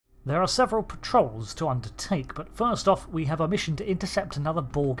There are several patrols to undertake, but first off we have a mission to intercept another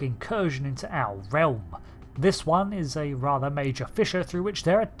Borg incursion into our realm. This one is a rather major fissure through which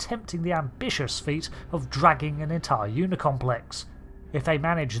they're attempting the ambitious feat of dragging an entire Unicomplex. If they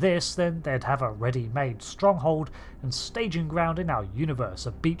manage this, then they'd have a ready-made stronghold and staging ground in our universe,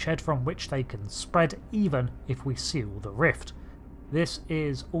 a beachhead from which they can spread even if we seal the rift. This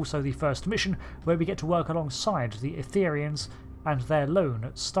is also the first mission where we get to work alongside the Etherians and their lone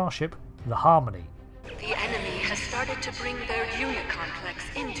starship, the Harmony. The enemy has started to bring their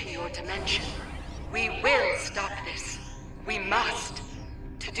Unicomplex into your dimension. We will stop this. We must.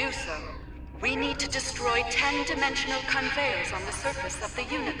 To do so, we need to destroy 10-dimensional conveyors on the surface of the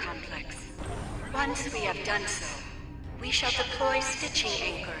Unicomplex. Once we have done so, we shall deploy stitching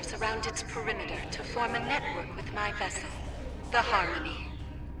anchors around its perimeter to form a network with my vessel, the Harmony.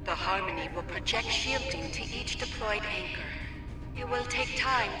 The Harmony will project shielding to each deployed anchor. It will take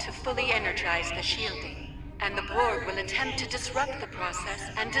time to fully energize the shielding, and the Borg will attempt to disrupt the process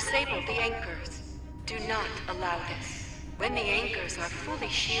and disable the anchors. Do not allow this. When the anchors are fully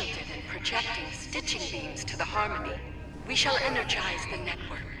shielded and projecting stitching beams to the Harmony, we shall energize the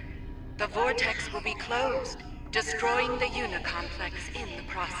network. The vortex will be closed, destroying the Unicomplex in the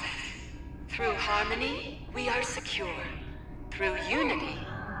process. Through Harmony, we are secure. Through Unity,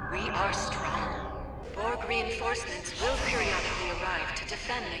 we are strong. Borg reinforcements will periodically arrive to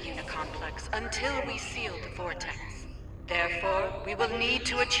defend the Unicomplex until we seal the vortex. Therefore, we will need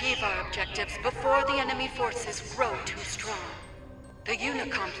to achieve our objectives before the enemy forces grow too strong. The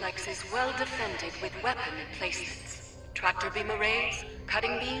Unicomplex is well defended with weapon emplacements, tractor beam arrays,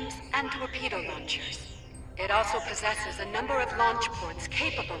 cutting beams, and torpedo launchers. It also possesses a number of launch ports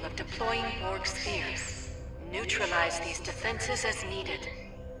capable of deploying Borg spheres. Neutralize these defenses as needed,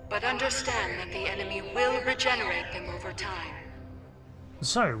 but understand that the enemy will regenerate them over time.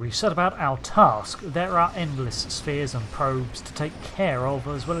 So, we've set about our task. There are endless spheres and probes to take care of,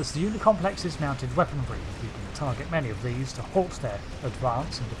 as well as the Unicomplex's mounted weaponry. We can target many of these to halt their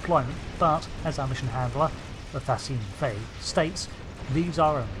advance and deployment, but, as our mission handler, Thacine Faye, states, these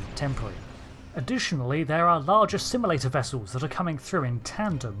are only temporary. Additionally, there are larger simulator vessels that are coming through in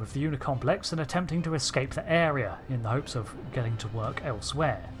tandem with the Unicomplex and attempting to escape the area, in the hopes of getting to work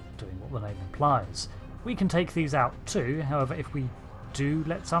elsewhere, doing what the name implies. We can take these out too, however if we do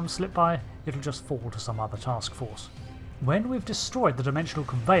let some slip by, it'll just fall to some other task force. When we've destroyed the dimensional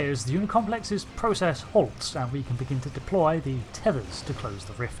conveyors, the Unicomplex's process halts and we can begin to deploy the tethers to close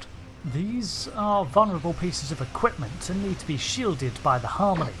the rift. These are vulnerable pieces of equipment and need to be shielded by the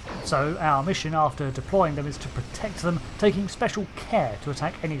Harmony, so our mission after deploying them is to protect them, taking special care to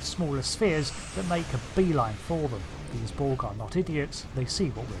attack any smaller spheres that make a beeline for them. These Borg are not idiots, they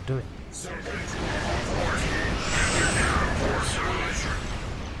see what we're doing.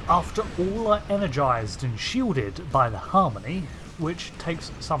 After all are energised and shielded by the Harmony, which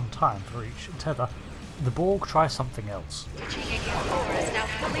takes some time for each tether, the Borg try something else. GU4 is now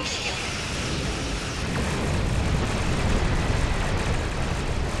fully shielded.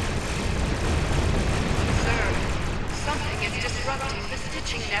 Sir, something is disrupting the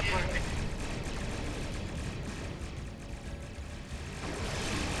stitching network.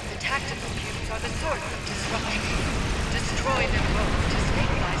 The tactical cubes are the source of disruption. Destroy them both to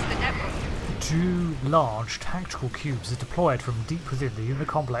stabilize the network. 2 large tactical cubes are deployed from deep within the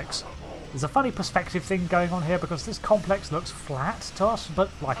Unicomplex. There's a funny perspective thing going on here because this complex looks flat to us, but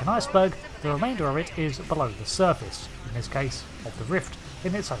like an iceberg, the remainder of it is below the surface, in this case of the rift,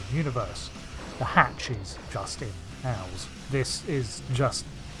 in its own universe. The hatch is just in ours. This is just...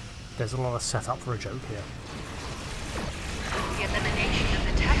 there's a lot of setup for a joke here. The elimination of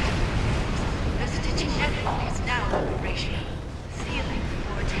the tactical cubes, the stitching network is now operational, sealing the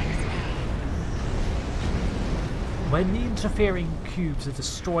vortex now. When the interfering cubes are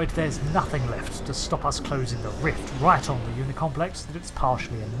destroyed, there's nothing left to stop us closing the rift right on the Unicomplex that it's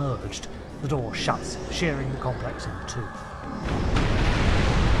partially emerged. The door shuts, shearing the complex in two.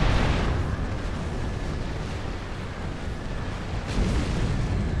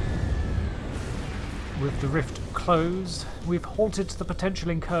 With the rift closed, we've halted the potential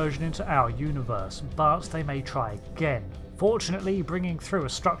incursion into our universe, but they may try again. Fortunately, bringing through a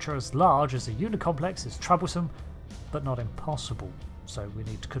structure as large as the Unicomplex is troublesome, but not impossible, so we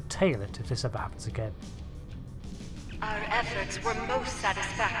need to curtail it if this ever happens again. Our efforts were most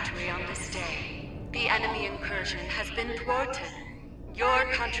satisfactory on this day. The enemy incursion has been thwarted. Your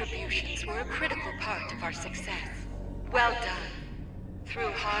contributions were a critical part of our success. Well done.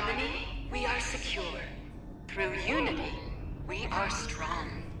 Through Harmony, we are secure. Through Unity, we are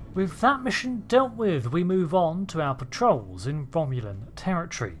strong. With that mission dealt with, we move on to our patrols in Romulan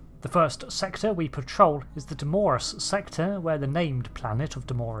territory. The first sector we patrol is the Demoris sector, where the named planet of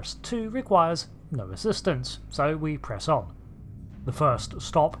Demoris 2 requires no assistance, so we press on. The first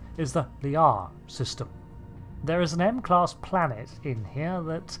stop is the Liar system. There is an M-class planet in here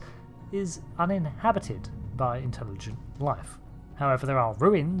that is uninhabited by intelligent life. However, there are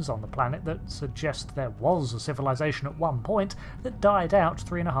ruins on the planet that suggest there was a civilization at one point that died out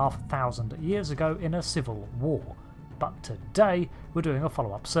 3,500 years ago in a civil war. But today we're doing a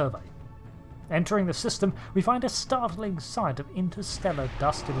follow-up survey. Entering the system, we find a startling sight of interstellar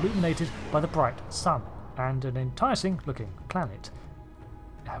dust illuminated by the bright sun, and an enticing looking planet.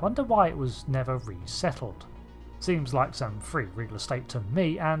 I wonder why it was never resettled. Seems like some free real estate to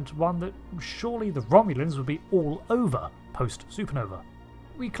me, and one that surely the Romulans would be all over post-supernova.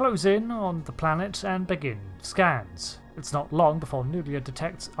 We close in on the planet and begin scans. It's not long before Nulia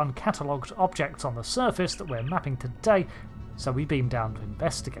detects uncatalogued objects on the surface that we're mapping today, so we beam down to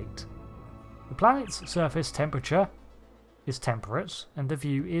investigate. The planet's surface temperature is temperate, and the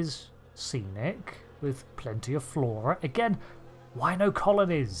view is scenic, with plenty of flora. Again, why no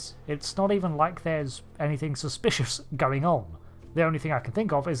colonies? It's not even like there's anything suspicious going on. The only thing I can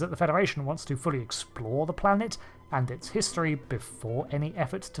think of is that the Federation wants to fully explore the planet and its history before any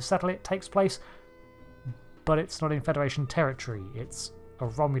effort to settle it takes place, but it's not in Federation territory, it's a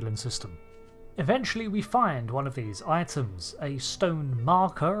Romulan system. Eventually we find one of these items, a stone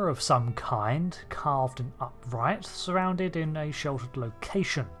marker of some kind, carved and upright, surrounded in a sheltered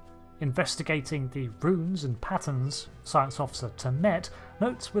location. Investigating the runes and patterns, Science Officer Temet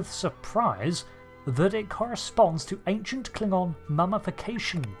notes with surprise that it corresponds to ancient Klingon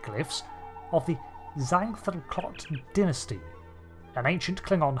mummification glyphs of the Zangthlot dynasty, an ancient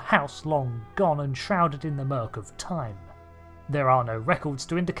Klingon house long gone and shrouded in the murk of time. There are no records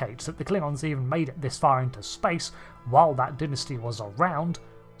to indicate that the Klingons even made it this far into space while that dynasty was around,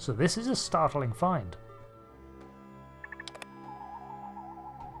 so this is a startling find.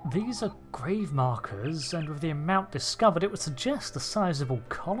 These are grave markers, and with the amount discovered it would suggest a sizable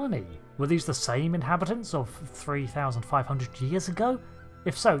colony. Were these the same inhabitants of 3,500 years ago?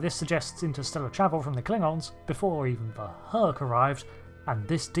 If so, this suggests interstellar travel from the Klingons before even the Herc arrived, and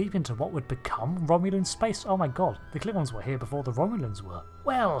this deep into what would become Romulan space. Oh my god, the Klingons were here before the Romulans were.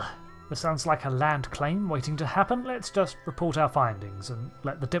 Well, this sounds like a land claim waiting to happen. Let's just report our findings and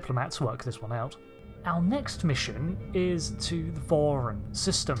let the diplomats work this one out. Our next mission is to the Voran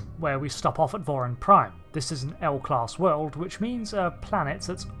system, where we stop off at Voran Prime. This is an L-class world, which means a planet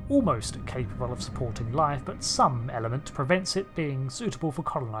that's almost capable of supporting life, but some element prevents it being suitable for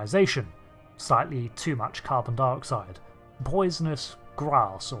colonisation. Slightly too much carbon dioxide, poisonous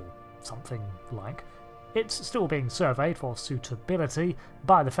grass or something like. It's still being surveyed for suitability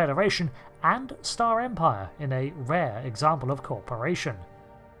by the Federation and Star Empire in a rare example of cooperation.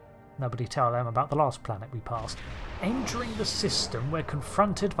 Nobody tell them about the last planet we passed. Entering the system, we're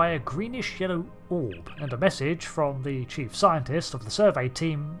confronted by a greenish-yellow orb and a message from the chief scientist of the survey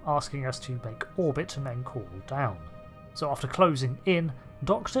team asking us to make orbit and then cool down. So after closing in,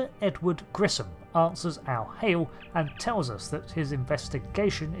 Dr. Edward Grissom answers our hail and tells us that his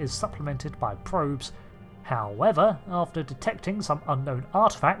investigation is supplemented by probes. However, after detecting some unknown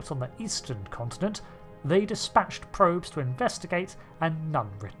artifacts on the eastern continent, they dispatched probes to investigate and none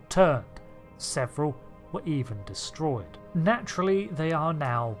returned. Several were even destroyed. Naturally, they are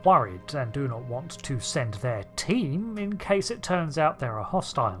now worried and do not want to send their team in case it turns out there are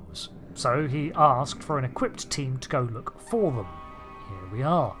hostiles. So he asked for an equipped team to go look for them. Here we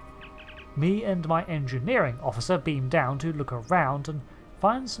are. Me and my engineering officer beam down to look around and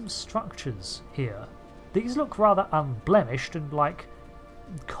find some structures here. These look rather unblemished and like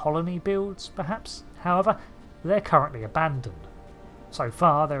colony builds, perhaps. However, they're currently abandoned. So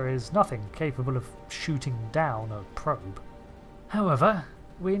far, there is nothing capable of shooting down a probe. However,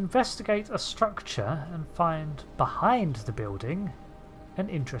 we investigate a structure and find behind the building an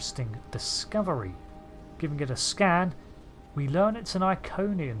interesting discovery. Giving it a scan, we learn it's an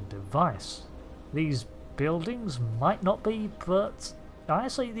Iconian device. These buildings might not be, but I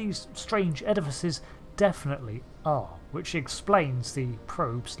say these strange edifices definitely are, which explains the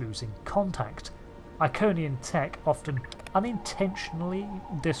probes losing contact. Iconian tech often unintentionally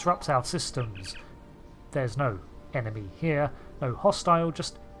disrupts our systems. There's no enemy here, no hostile,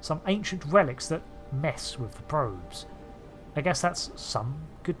 just some ancient relics that mess with the probes. I guess that's some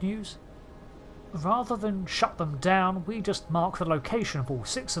good news. Rather than shut them down, we just mark the location of all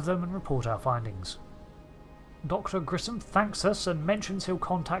 6 of them and report our findings. Dr. Grissom thanks us and mentions he'll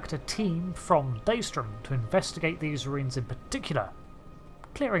contact a team from Daystrom to investigate these ruins in particular.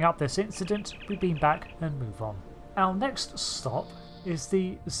 Clearing up this incident, we beam back and move on. Our next stop is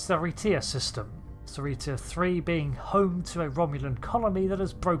the Certifiably system. Certifiably 3 being home to a Romulan colony that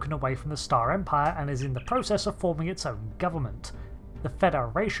has broken away from the Star Empire and is in the process of forming its own government. The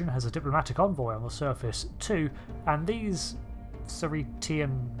Federation has a diplomatic envoy on the surface too, and these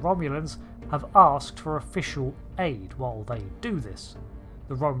Certifiably Romulans have asked for official aid while they do this.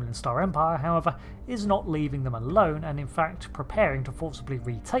 The Romulan Star Empire, however, is not leaving them alone and in fact preparing to forcibly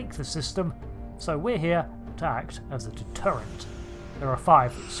retake the system, so we're here to act as a deterrent. There are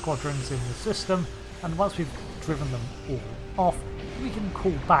 5 squadrons in the system, and once we've driven them all off, we can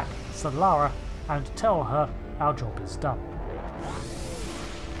call back Solara and tell her our job is done.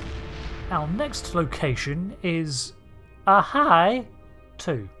 Our next location is Ahai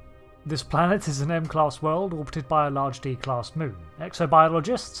 2. This planet is an M-class world orbited by a large D-class moon.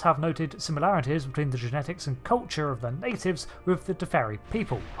 Exobiologists have noted similarities between the genetics and culture of the natives with the Teferi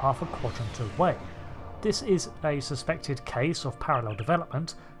people, half a quadrant away. This is a suspected case of parallel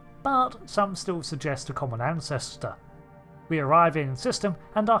development, but some still suggest a common ancestor. We arrive in the system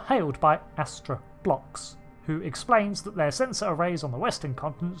and are hailed by Astra Blocks, who explains that their sensor arrays on the western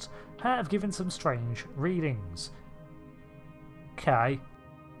continent have given some strange readings. Okay.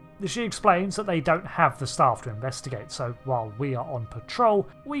 She explains that they don't have the staff to investigate, so while we are on patrol,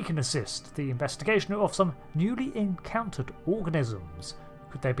 we can assist the investigation of some newly encountered organisms.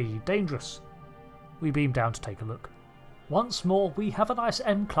 Could they be dangerous? We beam down to take a look. Once more, we have a nice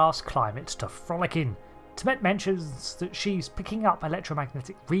M-class climate to frolic in. Timet mentions that she's picking up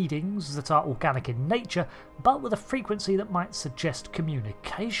electromagnetic readings that are organic in nature, but with a frequency that might suggest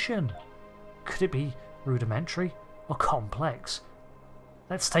communication. Could it be rudimentary or complex?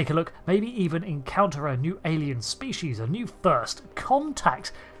 Let's take a look, maybe even encounter a new alien species, a new first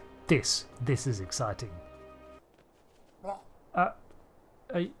contact. This is exciting. Are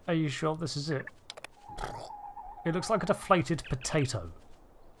you sure this is it? It looks like a deflated potato.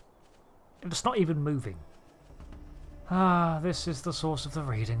 It's not even moving. Ah, this is the source of the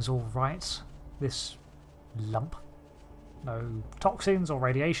readings, all right. This lump. No toxins or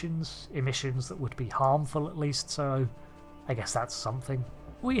radiations, emissions that would be harmful at least, so I guess that's something.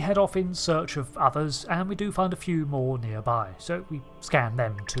 We head off in search of others, and we do find a few more nearby, so we scan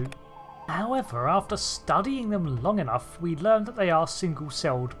them too. However, after studying them long enough, we learn that they are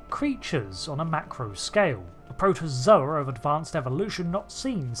single-celled creatures on a macro scale, a protozoa of advanced evolution not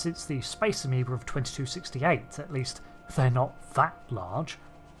seen since the space amoeba of 2268, at least they're not that large.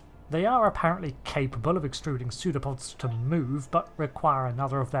 They are apparently capable of extruding pseudopods to move, but require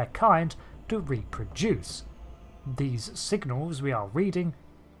another of their kind to reproduce. These signals we are reading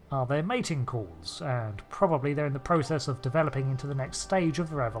are their mating calls, and probably they're in the process of developing into the next stage of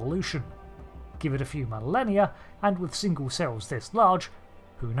their evolution. Give it a few millennia, and with single cells this large,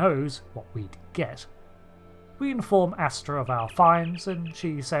 who knows what we'd get. We inform Astra of our finds, and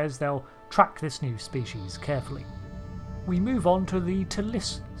she says they'll track this new species carefully. We move on to the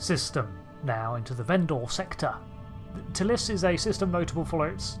Talis system, now into the Vendor sector. Talis is a system notable for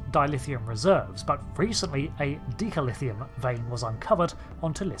its dilithium reserves, but recently a decalithium vein was uncovered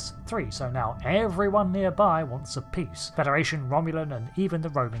on Talis 3, so now everyone nearby wants a piece. Federation, Romulan, and even the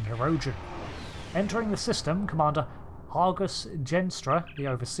roaming Hirogen. Entering the system, Commander Argus Genstra, the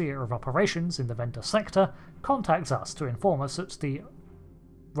overseer of operations in the Vendor sector, contacts us to inform us that the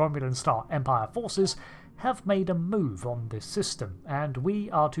Romulan Star Empire forces have made a move on this system, and we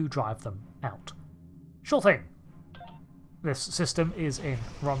are to drive them out. Sure thing. This system is in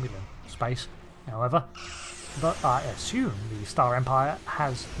Romulan space, however, but I assume the Star Empire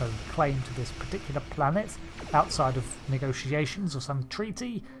has no claim to this particular planet outside of negotiations or some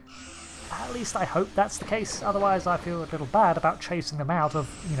treaty. At least I hope that's the case, otherwise I feel a little bad about chasing them out of,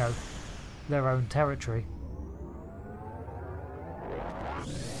 you know, their own territory.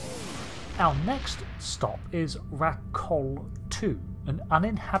 Our next stop is Rakol 2, an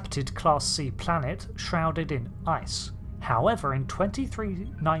uninhabited Class C planet shrouded in ice. However, in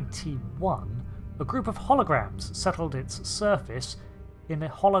 2391, a group of holograms settled its surface in a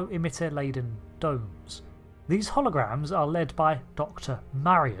hollow emitter-laden domes. These holograms are led by Dr.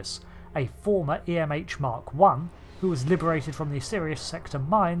 Marius, a former EMH Mark I who was liberated from the Sirius sector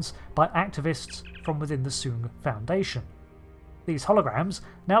mines by activists from within the Soong Foundation. These holograms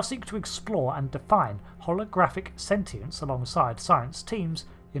now seek to explore and define holographic sentience alongside science teams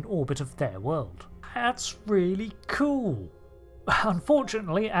in orbit of their world. That's really cool.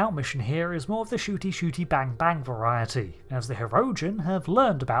 Unfortunately, our mission here is more of the shooty bang bang variety, as the Hirogen have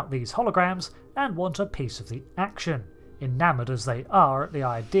learned about these holograms and want a piece of the action, enamoured as they are at the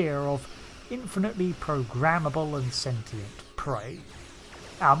idea of infinitely programmable and sentient prey.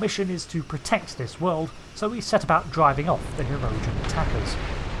 Our mission is to protect this world, so we set about driving off the Hirogen attackers.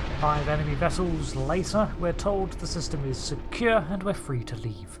 5 enemy vessels later, we're told the system is secure and we're free to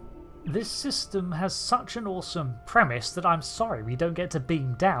leave. This system has such an awesome premise that I'm sorry we don't get to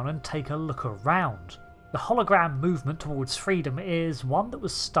beam down and take a look around. The hologram movement towards freedom is one that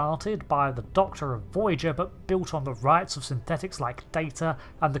was started by the Doctor of Voyager but built on the rights of synthetics like Data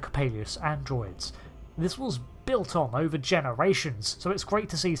and the Coppelius androids. This was built on over generations, so it's great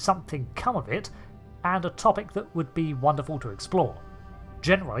to see something come of it, and a topic that would be wonderful to explore.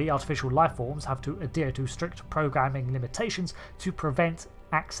 Generally, artificial lifeforms have to adhere to strict programming limitations to prevent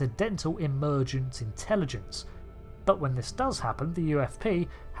accidental emergent intelligence. But when this does happen, the UFP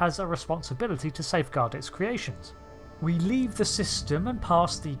has a responsibility to safeguard its creations. We leave the system and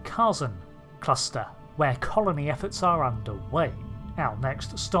pass the Kazan cluster, where colony efforts are underway. Our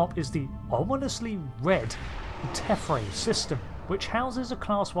next stop is the ominously red Tefre system, which houses a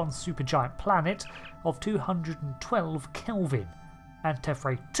Class 1 supergiant planet of 212 Kelvin, and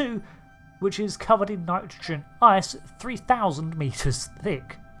Tefre 2, which is covered in nitrogen ice 3,000 meters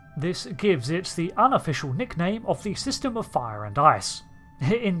thick. This gives it the unofficial nickname of the System of Fire and Ice.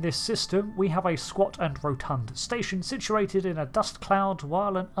 In this system, we have a squat and rotund station situated in a dust cloud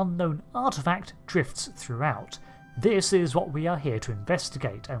while an unknown artifact drifts throughout. This is what we are here to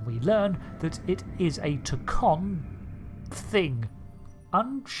investigate, and we learn that it is a Tacon thing.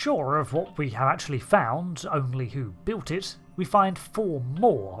 Unsure of what we have actually found, only who built it, we find 4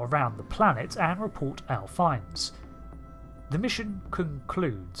 more around the planet and report our finds. The mission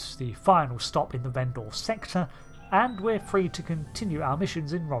concludes, the final stop in the Vendor sector, and we're free to continue our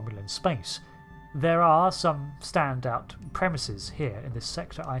missions in Romulan space. There are some standout premises here in this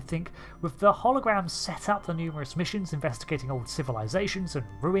sector, I think, with the holograms set up the numerous missions investigating old civilizations and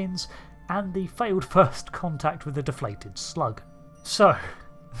ruins, and the failed first contact with the deflated slug. So,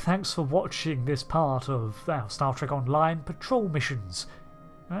 thanks for watching this part of our Star Trek Online patrol missions,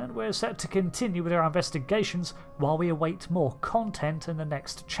 and we're set to continue with our investigations while we await more content in the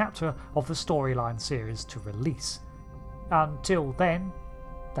next chapter of the storyline series to release. Until then,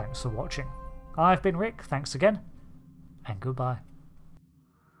 thanks for watching. I've been Rick, thanks again, and goodbye.